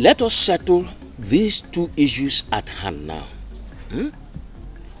 Let us settle these 2 issues at hand now.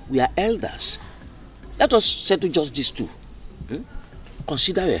 We are elders. Let us settle just these 2.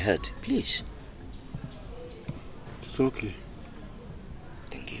 consider your health, please. It's okay.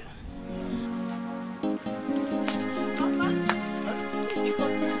 Thank you.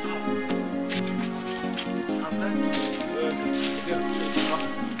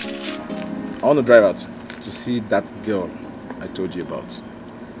 I want to drive out to see that girl I told you about.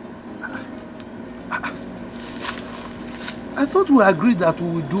 I thought we agreed that we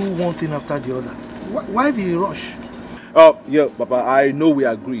would do one thing after the other. Why the rush? Oh, yeah, Papa, I know we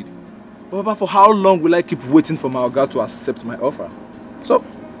agreed. But Papa, for how long will I keep waiting for my Oga to accept my offer? So,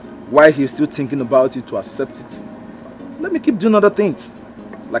 while he's still thinking about it to accept it, let me keep doing other things.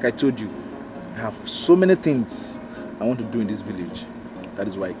 Like I told you, I have so many things I want to do in this village. That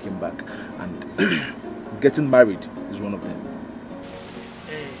is why I came back. And getting married is one of them.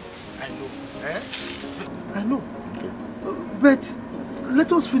 I know. Okay. But let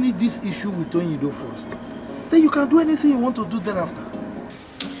us finish this issue with Onyido first. Then you can do anything you want to do thereafter.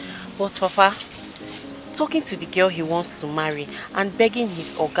 But Papa, talking to the girl he wants to marry and begging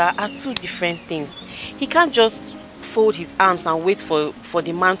his Oga are two different things. He can't just fold his arms and wait for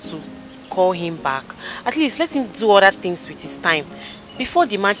the man to call him back. At least let him do other things with his time before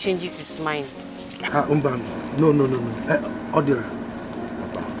the man changes his mind. No. Odira,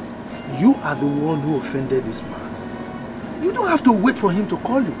 you are the one who offended this man. You don't have to wait for him to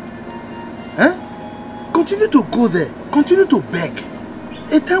call you. Continue to go there. Continue to beg.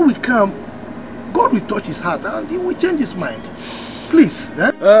 A time will come, God will touch his heart and he will change his mind. Please.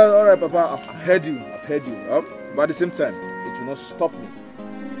 Alright, Papa, I've heard you. But at the same time, it will not stop me.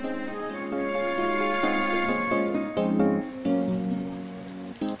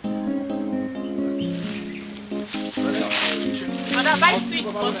 Mother, buy sweet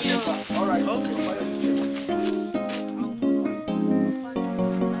for me. Alright, okay.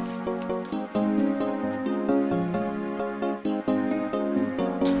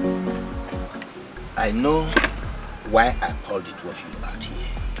 I know why I called the two of you out here.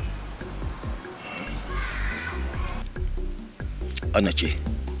 Onoche,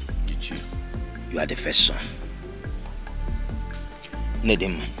 you are the first son.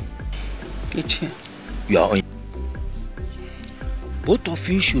 Nedem, you are Onyido. Both of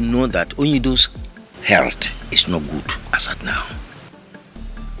you should know that Onyido's health is not good as at now.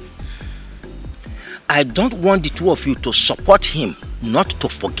 I don't want the two of you to support him, not to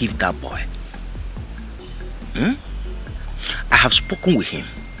forgive that boy. I have spoken with him,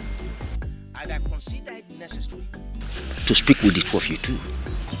 and I consider it necessary to speak with the two of you too.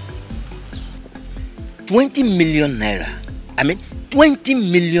 20 million naira. 20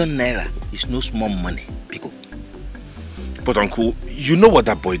 million naira is no small money, Pico. But Uncle, you know what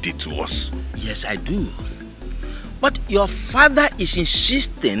that boy did to us. Yes, I do. But your father is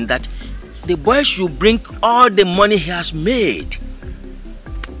insisting that the boy should bring all the money he has made.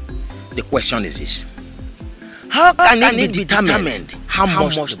 The question is this. How can it be determined how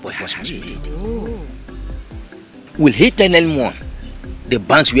much the boy has made? Oh. Will he tell anyone the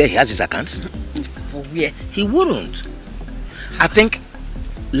banks where he has his accounts? For where? He wouldn't. I think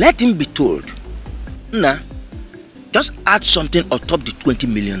let him be told. Nah, just add something on top the 20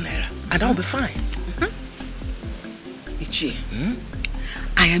 million naira and I'll be fine. Ichie,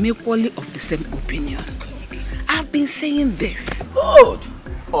 I am equally of the same opinion. I've been saying this. Good.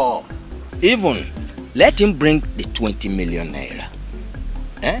 Oh, even let him bring the 20 million naira.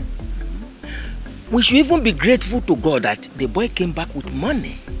 We should even be grateful to God that the boy came back with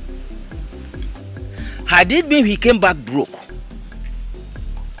money. Had it been he came back broke,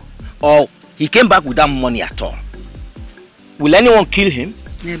 or he came back without money at all, will anyone kill him?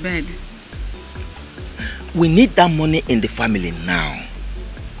 Yeah, bad. We need that money in the family now.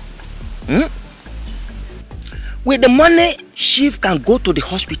 With the money, Chief can go to the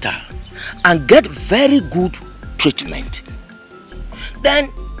hospital and get very good treatment. Then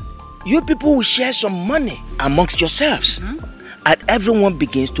you people will share some money amongst yourselves, and everyone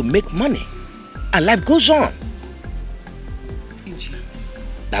begins to make money, and life goes on.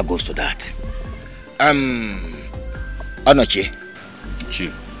 That goes to that. Onoche.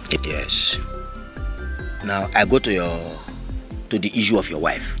 Yes. Now I go to the issue of your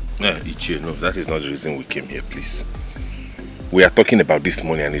wife. Ichie, no, that is not the reason we came here, please. We are talking about this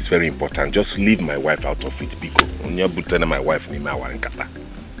money and it's very important. Just leave my wife out of it, Biko. My wife,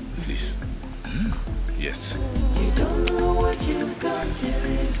 please. Yes. You don't know what you've got till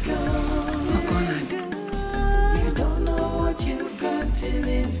it's gone. You don't know what you've got till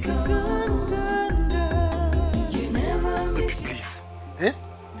it's gone. You never miss. Baby, please.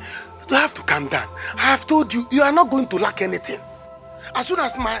 You have to calm down. I have told you, you are not going to lack anything. As soon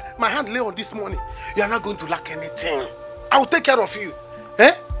as my hand lay on this money, you are not going to lack anything. I will take care of you.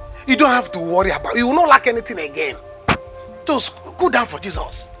 Eh? You don't have to worry about it. You will not lack anything again. Just go down for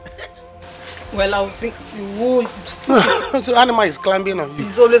Jesus. Well, I would think you would. So animal is climbing on you.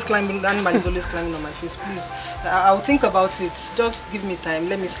 He's always climbing. The animal is always climbing on my face. Please, I'll think about it. Just give me time.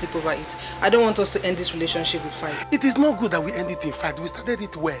 Let me sleep over it. I don't want us to end this relationship with fight. It is not good that we end it in fight. We started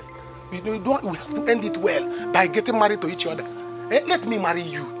it well. We have to end it well by getting married to each other. Eh? Let me marry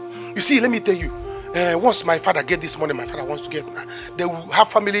you. You see, let me tell you. Once my father get this money, my father wants to get, they will have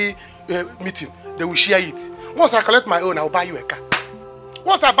family meeting. They will share it. Once I collect my own, I will buy you a car.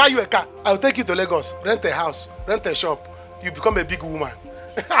 Once I buy you a car, I will take you to Lagos, rent a house, rent a shop. You become a big woman.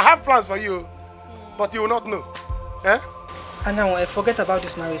 I have plans for you, but you will not know. Eh? And now I forget about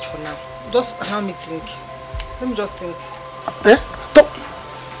this marriage for now. Just allow me think. Let me just think. Eh?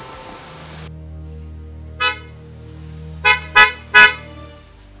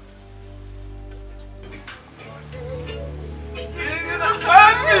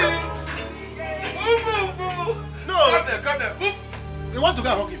 You want to go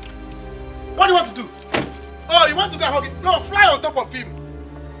and hug him? What do you want to do? Oh, you want to go and hug him? No, fly on top of him.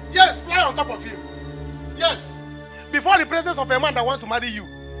 Yes, fly on top of him. Yes. Before the presence of a man that wants to marry you,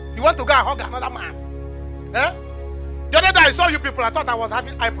 you want to go and hug another man. Eh? The other day I saw you people, I thought I was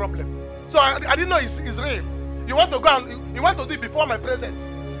having eye problem. So I didn't know it's real. You want to go and you want to do it before my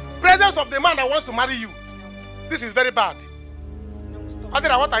presence. Presence of the man that wants to marry you. This is very bad.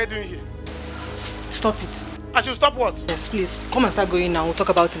 Adira, what are you doing here? Stop it. I should stop what? Yes, please. Come and start going now. We'll talk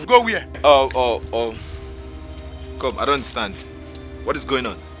about it. Go where? Come, I don't understand. What is going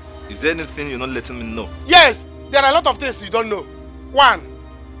on? Is there anything you're not letting me know? Yes, there are a lot of things you don't know. One,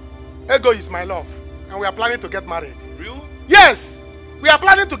 Ego is my love, and we are planning to get married. Real? Yes, we are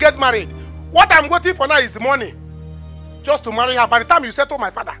planning to get married. What I'm waiting for now is money, just to marry her. By the time you settle my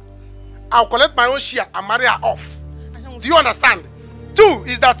father, I'll collect my own share and marry her off. Do you understand? Two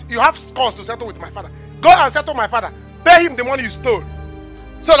is that you have scores to settle with my father. Go and settle my father. Pay him the money you stole,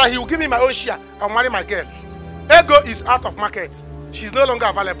 so that he will give me my own share and marry my girl. Ego is out of market. She's no longer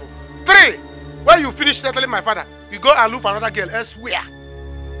available. Three, when you finish settling my father, you go and look for another girl elsewhere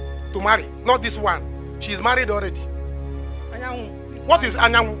to marry. Not this one. She's married already. Anyanwu. What is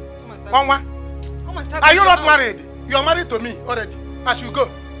Anyanwu? Onwa? Are you not married? You are married to me already. I should go.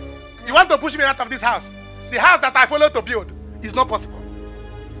 You want to push me out of this house? The house that I followed to build is not possible.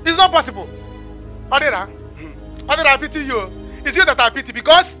 It's not possible. Odera, I pity you. It's you that I pity,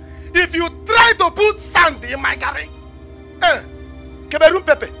 because if you try to put sand in my garden, Cameroon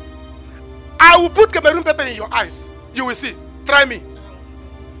pepper, I will put Cameroon pepper in your eyes. You will see. Try me.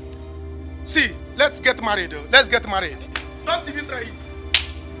 See, let's get married. Let's get married. Don't even try it.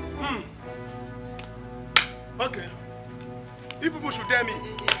 Okay. You people should dare me.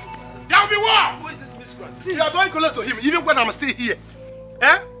 There will be war. Who is this miscreant? You are going close to him, even when I'm still here.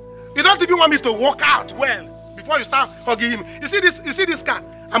 Eh? You don't even want me to walk out well before you start hugging him. You see this car?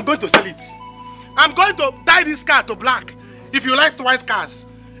 I'm going to sell it. I'm going to dye this car to black. If you like white cars,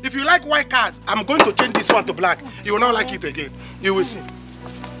 if you like white cars, I'm going to change this one to black. You will not like it again. You will see.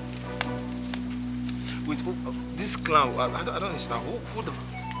 Wait, this clown, I don't understand. Who the...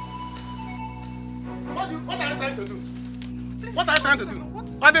 What are you trying to do? What are you trying to do?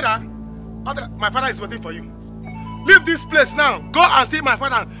 Adira, my father is waiting for you. Leave this place now. Go and see my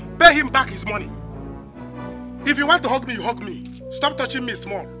father. Pay him back his money. If you want to hug me, you hug me. Stop touching me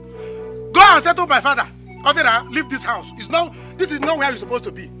small. Go and settle my father. Adira, leave this house. This is not where you're supposed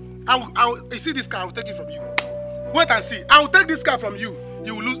to be. You see this car, I will take it from you. Wait and see. I will take this car from you.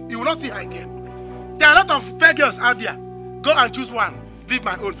 You will not see her again. There are a lot of fair girls out there. Go and choose one. Leave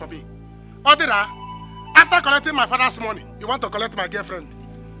my own for me. Adira, after collecting my father's money, you want to collect my girlfriend.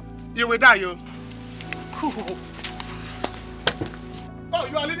 You will die, yo. Oh,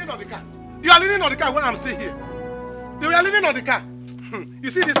 you are leaning on the car. You are leaning on the car when I'm still here. You are leaning on the car. You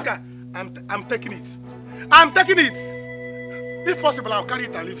see this car? I'm taking it. I'm taking it. If possible, I'll carry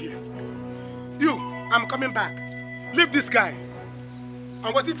it and leave here. You, I'm coming back. Leave this guy.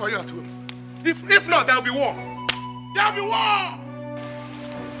 I'm waiting for you at home. If not, there will be war. There will be war.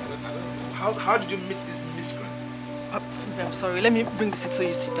 How did you meet this miscreant? I'm sorry. Let me bring the seat so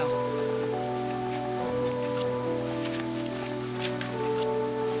you sit down.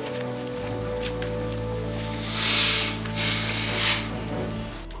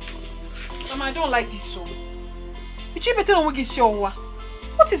 Mama, I don't like this song.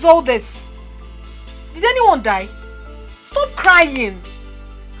 What is all this? Did anyone die? Stop crying.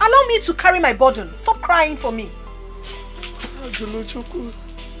 Allow me to carry my burden. Stop crying for me.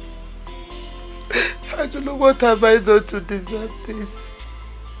 I don't know what have I done to deserve this.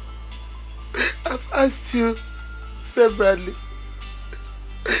 I've asked you severally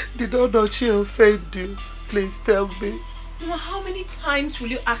Did Onochie offend you? Please tell me. Mama, how many times will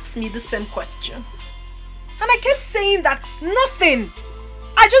you ask me the same question? And I kept saying that nothing.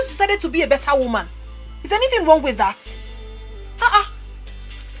 I just decided to be a better woman. Is anything wrong with that?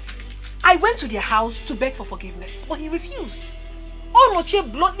 I went to their house to beg for forgiveness, but he refused.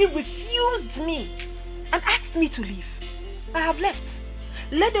 Onochie bluntly refused me and asked me to leave. I have left.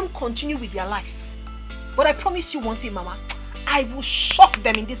 Let them continue with their lives. But I promise you one thing, Mama. I will shock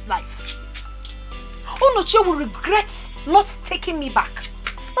them in this life. Onochie will regret not taking me back.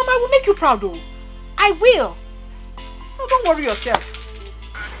 Mama, I will make you proud though. I will. No, don't worry yourself.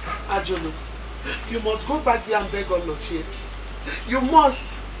 Ajolo, you must go back there and beg Onochie. You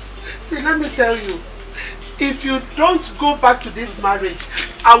must. See, let me tell you. If you don't go back to this marriage,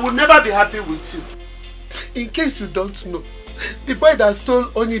 I will never be happy with you. In case you don't know, the boy that stole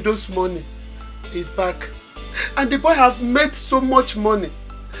Onido's money is back. And the boy has made so much money.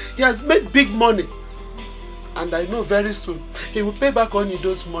 He has made big money. And I know very soon he will pay back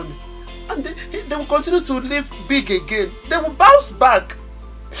Onido's money. And they will continue to live big again. They will bounce back.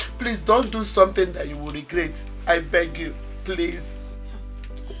 Please don't do something that you will regret. I beg you, please.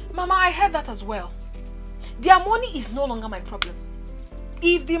 Mama, I heard that as well. Their money is no longer my problem.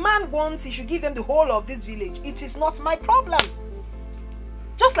 If the man wants, he should give them the whole of this village. It is not my problem.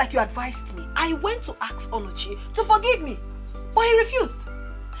 Just like you advised me, I went to ask Onochie to forgive me, but he refused.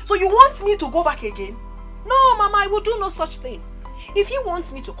 So you want me to go back again? No, Mama, I will do no such thing. If he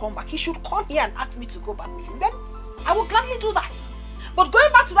wants me to come back, he should come here and ask me to go back with him. Then I will gladly do that. But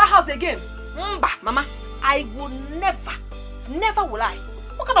going back to that house again, Mama, I will never will I.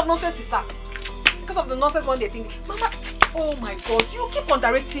 What kind of nonsense is that? Because of the nonsense one day think, Mama, oh my God, you keep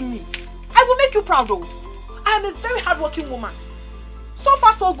underrating me. I will make you proud though. I am a very hardworking woman. So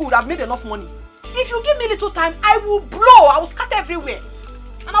far so good, I've made enough money. If you give me little time, I will blow, I will scatter everywhere.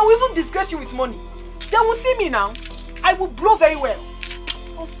 And I will even disgrace you with money. They will see me now. I will blow very well.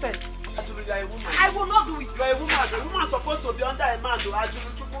 No sense. Ajulu, you are a woman. I will not do it. You are a woman. A woman is supposed to be under a man.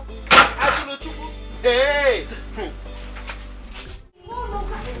 Ajulu Chukwu. Ajulu Chukwu. Hey!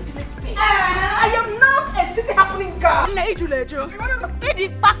 I am now a city happening girl. Eat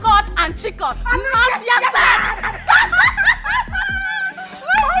it backward and chicken. Not yourself.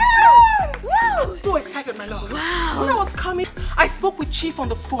 I'm so excited, my lord. Wow. When I was coming, I spoke with Chief on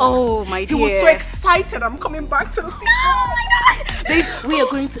the phone. Oh, my dear. He was so excited. I'm coming back to the city. Oh, my God. We are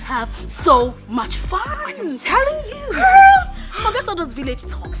going to have so much fun. I'm telling you. Girl, forget all those village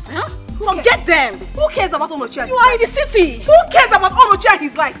talks, huh? Forget them. Who cares about Onochie? You are in the city. Who cares about Onochie and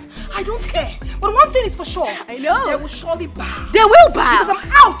his likes? I don't care. But one thing is for sure. I know. They will surely bow. They will bow. Because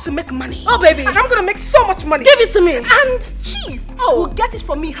I'm out to make money. Oh, baby. And I'm going to make so much money. Give it to me. And Chief will get it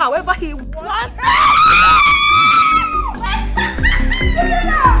from me however he wants.